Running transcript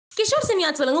கிஷோர்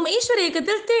சினியாஸ் வழங்கும் ஈஸ்வர்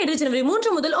இயக்கத்தில் தேடு ஜனவரி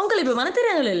 3 முதல் உங்களை போய்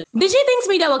மனத்திரையரங்களில். விஜய் திங்ஸ்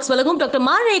மீடியா ஒர்க்ஸ் வழங்கும் டாக்டர்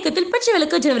மாற இயக்கத்தில் பச்சை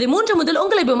விளக்கு ஜனவரி 3 முதல்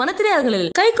உங்களை போய் மனத்திரையரங்களில்.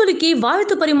 கைகுலுக்கி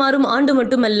வாழ்த்து பரிமாறும் ஆண்டு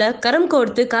மட்டுமல்ல, கரம்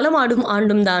கோர்த்து களமாடும்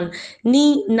ஆண்டும் தான். நீ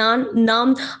நான்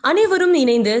நாம் அனைவரும்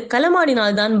இணைந்து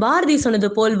களமாடினால்தான் பாரதி சொன்னது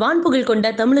போல் வான்புகழ்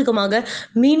கொண்ட தமிழகமாக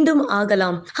மீண்டும்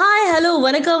ஆகலாம். ஹாய், ஹலோ,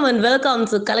 வணக்கம் and welcome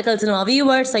to Kalakkal cinema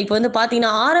viewers. இப்போ வந்து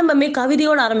பார்த்தீங்கன்னா ஆரம்பமே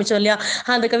கவிதையோடு ஆரம்பிச்சோம் இல்லையா?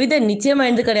 அந்த கவிதை நிச்சயமா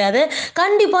எழுந்து கிடையாது.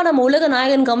 கண்டிப்பா நம்ம உலக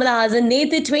நாயகன் கமலஹாசன்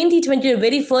நேத்து 2020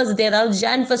 வெரி ஃபர்ஸ்ட் டே, அதாவது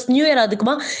ஜான் ஃபர்ஸ்ட் நியூ இயர்,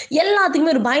 அதுக்குமா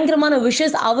எல்லாத்துக்குமே ஒரு பயங்கரமான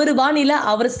விஷஸ் அவர் பாணியில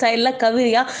அவர் ஸ்டைல்ல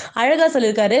கவிதையா அழகா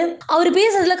சொல்லியிருக்காரு. அவர்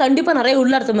பேசுறதுல கண்டிப்பா நிறைய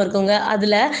உள்ளார்த்தம் இருக்குங்க.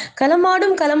 அதுல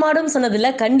களமாடும் சொன்னதுல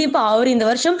கண்டிப்பா அவர் இந்த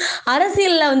வருஷம்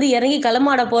அரசியல்ல வந்து இறங்கி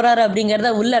களமாட போறாரு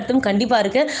அப்படிங்கறத உள்ளார்த்தம் கண்டிப்பா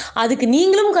இருக்கு. அதுக்கு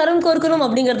நீங்களும் கரம் கோர்க்கணும்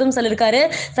அப்படிங்கறதும் சொல்லியிருக்காரு.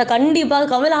 கண்டிப்பா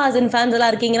கமலஹாசன் ஃபேன்ஸ்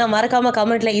எல்லாம் இருக்கீங்கன்னா மறக்காம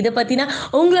கமெண்ட்ல இதை பத்தினா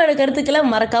உங்களோட கருத்துக்களை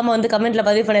மறக்காம வந்து கமெண்ட்ல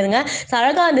பதிவு பண்ணிருங்க.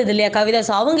 அழகா இருந்தது இல்லையா கவிதை?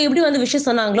 அவங்க எப்படி வந்து விஷயம்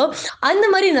சொன்னாங்களோ அந்த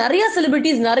மாதிரி நிறைய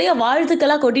செலிபிரிட்டிஸ் நிறைய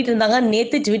வாழ்த்துக்களா கொட்டிட்டு இருந்தாங்க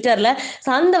நேத்து ட்விட்டர்ல.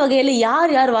 அந்த வகையில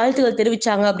யார் யார் வாழ்த்துக்கள்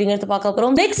தெரிவிச்சாங்க அப்படிங்கறத பார்க்க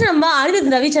போறோம். நெக்ஸ்ட் நம்ம அனிருத்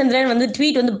ரவிச்சந்திரன் வந்து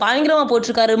ட்வீட் வந்து பயங்கரமா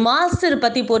போட்டிருக்காரு. மாஸ்டர்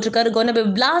பத்தி போட்டிருக்காரு. gonna be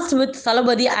blast with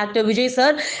Thalapathy actor Vijay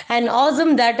sir and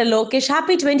awesome that Lokesh,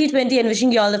 happy 2020 and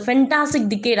wishing you all a fantastic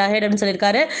decade ahead அப்படின்னு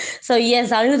சொல்லியிருக்காரு. ஸோ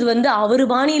எஸ், அனிருத் வந்து அவர்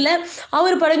பாணியில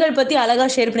அவர் படங்கள் பத்தி அழகா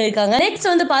ஷேர் பண்ணியிருக்காங்க. நெக்ஸ்ட்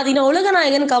வந்து பாத்தீங்கன்னா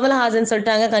உலகநாயகன் கமலஹாசன்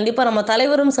சொல்லிட்டாங்க. கண்டிப்பா நம்ம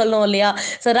தலைவரும் சொல்லணும் இல்லையா?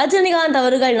 ரஜினிகாந்த்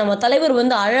அவர்கள் நம்ம தலைவர்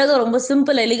வந்து அழகா ரொம்ப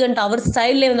சிம்பிள் எலிகண்ட் அவர்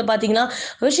ஸ்டைல்லே வந்து பாத்தீங்கன்னா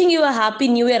wishing you happy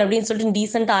new year அப்படின்னு சொல்லிட்டு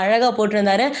டீசெண்டா அழகா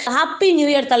போட்டிருந்தாரு. ஹாப்பி நியூ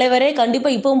இயர் தலைவரே, கண்டிப்பா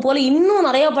இப்பவும் போல இன்னும்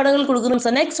நிறைய படங்கள் கொடுக்கணும்.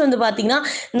 நெக்ஸ்ட் வந்து பாத்தீங்கன்னா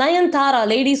Nayanthara,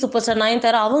 lady super star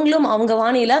Nayanthara, அவங்களும் அவங்க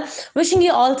வாணியில wishing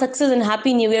you all success and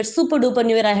happy new year, super duper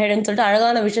new year அஹெட்னு சொல்லிட்டு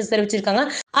அழகான விஷயம் தெரிவிச்சிருக்காங்க.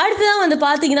 அடுத்ததான் வந்து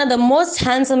பாத்தீங்கன்னா the most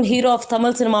handsome hero of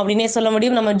Tamil cinema அப்படின்னே சொல்ல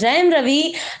முடியும். நம்ம ஜெயம் ரவி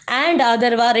அண்ட்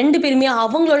அதர்வா ரெண்டு பேருமே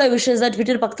அவங்களோட விஷஸ்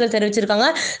ட்விட்டர் பக்கத்தில் தெரிவிச்சிருக்காங்க.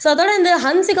 ஸோ அதோட இந்த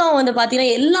ஹன்சிகாவும் வந்து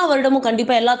பார்த்தீங்கன்னா எல்லா வருடமும்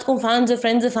கண்டிப்பாக எல்லாத்துக்கும் ஃபேன்ஸ்,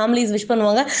 ஃப்ரெண்ட்ஸ், ஃபேமிலிஸ் விஷ்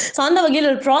பண்ணுவாங்க. ஸோ அந்த வகையில்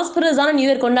ஒரு ப்ராஸ்பரஸான நியூ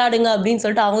இயர் கொண்டாடுங்க அப்படின்னு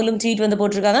சொல்லிட்டு அவங்களும் ட்வீட் வந்து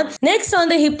போட்டிருக்காங்க. நெக்ஸ்ட்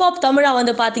வந்து ஹிப்ஹாப் தமிழா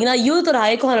வந்து பார்த்தீங்கன்னா யூத் ஒரு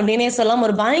ஐகான் அப்படின்னே சொல்லலாம்.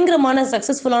 ஒரு பயங்கரமான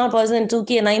சக்ஸஸ்ஃபுல்லான பர்சன்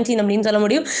 2K19 அப்படின்னு சொல்ல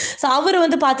முடியும். ஸோ அவர்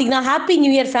வந்து பார்த்தீங்கன்னா happy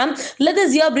new year fame, let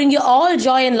this year bring you all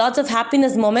joy and lots of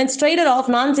happiness moments. Trailer of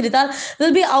நான் சிரித்தால்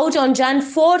will be out on Jan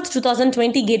 4th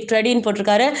 2020, get ready ன்னு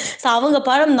போட்டிருக்காரு. ஸோ அவங்க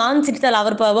படம் நான் சிரித்தால்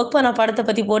அவர் ஒர்க் பண்ண படத்தை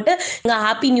பற்றி போட்டு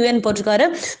ஹாப்பி நியூ இயர் போட்டிருக்காரு.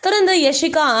 தொடர்ந்து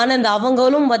யஷிகா ஆனந்த்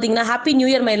அவங்களும் பாத்தீங்கன்னா happy new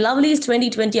year my lovelies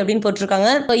 2020 அப்படின்னு போட்டிருக்காங்க.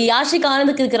 யாஷிகா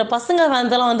ஆனந்துக்கு இருக்கிற பசங்க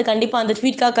ஃபேன்ஸ் எல்லாம் வந்து கண்டிப்பா அந்த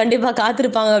ட்வீட்காக கண்டிப்பா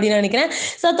காத்திருப்பாங்க அப்படின்னு நினைக்கிறேன்.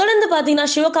 ஸோ தொடர்ந்து பாத்தீங்கன்னா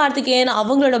சிவகார்த்திகேயன்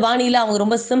அவங்களோட பாணியில அவங்க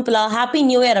ரொம்ப சிம்பிளா ஹாப்பி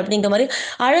நியூ இயர் அப்படிங்கிற மாதிரி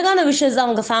அழகான விஷஸ்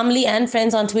அவங்க ஃபேமிலி அண்ட்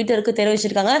ஃப்ரெண்ட்ஸ் ஆன் ட்விட்டருக்கு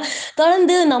தெரிவிச்சிருக்காங்க.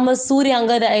 தொடர்ந்து நம்ம சூர்யாங்க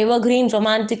த எவர் கிரீன்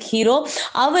ரொமான்டிக் ஹீரோ,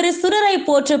 அவர் சுரரை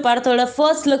போற்று படத்தோட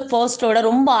ஃபர்ஸ்ட் லுக் போஸ்டரோட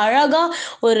ரொம்ப அழகா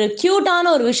ஒரு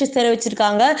கியூட்டான ஒரு விஷயம்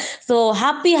தெரிவிச்சிருக்காங்க. So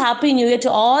happy new year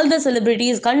to all the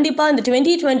celebrities. கண்டிப்பா இந்த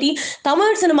 2020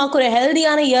 தமிழ் சினிமாவுக்கு ஒரு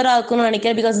ஹெல்தியான இயரா இருக்கும்னு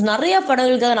நினைக்கிறேன். பிகாஸ் நிறைய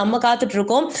படங்களுக்காக நம்ம காத்துட்டு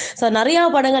இருக்கோம். ஸோ நிறைய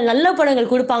படங்கள், நல்ல படங்கள்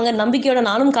கொடுப்பாங்க நம்பிக்கையோட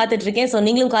நானும் காத்துட்டு இருக்கேன். ஸோ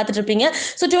நீங்களும் காத்துட்டு இருப்பீங்க.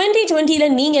 ஸோ 2020ல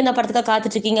நீங்க என்ன படத்துக்காக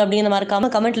காத்துட்டு இருக்கீங்க அப்படின்னு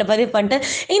மறக்காம கமெண்ட்ல பதிவு பண்ணிட்டு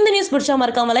இந்த நியூஸ் பிடிச்சா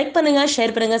மறக்காம லைக் பண்ணுங்க,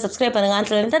 ஷேர் பண்ணுங்க, சப்ஸ்கிரைப் பண்ணுங்க.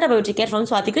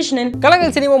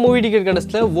 கலக்கல் சினிமா மூவி டிக்கெட்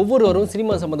கடைசில ஒவ்வொரு வாரம்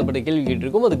சினிமா சம்பந்தப்பட்ட கேள்வி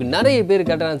கேட்டிருக்கோம். அதுக்கு நிறைய பேர்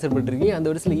கரெக்டாக ஆன்சர் பண்ணிருக்கீங்க. அந்த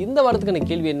வரிசையில் இந்த வாரத்துக்கான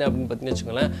கேள்வி என்ன அப்படின்னு பார்த்தீங்கன்னு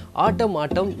வச்சுக்கோங்களேன்.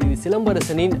 ஆட்டம் இது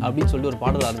சிலம்பரசனின் அப்படின்னு சொல்லிட்டு ஒரு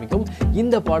பாடல் ஆரம்பிக்கும்.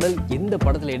 இந்த பாடல் எந்த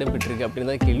படத்தில் இடம்பெற்றிருக்கு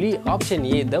அப்படின்னு தான் கேள்வி. Option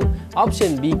A them,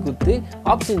 option B குத்து,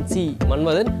 option C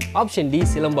Manmadhan, option D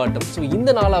சிலம்பாட்டம். ஸோ இந்த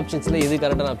 4 ஆப்ஷன்ஸில் எது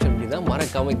கரெக்டான ஆப்ஷன் அப்படின்னா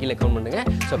மறக்காம கீழே கமெண்ட் பண்ணுங்க.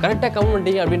 ஸோ கரெக்டாக கமெண்ட்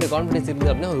பண்ணிட்டீங்க அப்படின்ற கான்ஃபிடன்ஸ்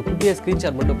இருக்குது அப்படின்னா ஒரு குட்டியாக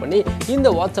ஸ்க்ரீன்ஷாட் மட்டும் பண்ணி இந்த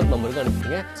வாட்ஸ்அப் நம்பருக்கு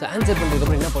அனுப்பிடுங்க. ஸோ ஆன்சர்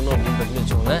பண்ணுறதுக்கப்புறம் என்ன பண்ணுவோம் அப்படின்னு பார்த்தீங்கன்னு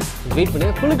வச்சுக்கோங்க, வெயிட்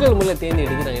பண்ணுங்க. குழுக்கள் முறையில் தேர்ந்து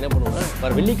எடுத்து நாங்கள் என்ன பண்ணுவோம்னா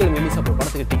வர வெள்ளிக்கிழமை ரிலீஸ் அப்போ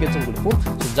படத்துக்கு டிக்கெட்ஸும் கொடுப்போம்.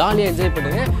 ஸோ ஜாலியாக என்ஜாய்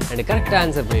பண்ணுங்க அண்ட் கரெக்டாக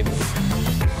ஆன்சர் பண்ணிடுங்க.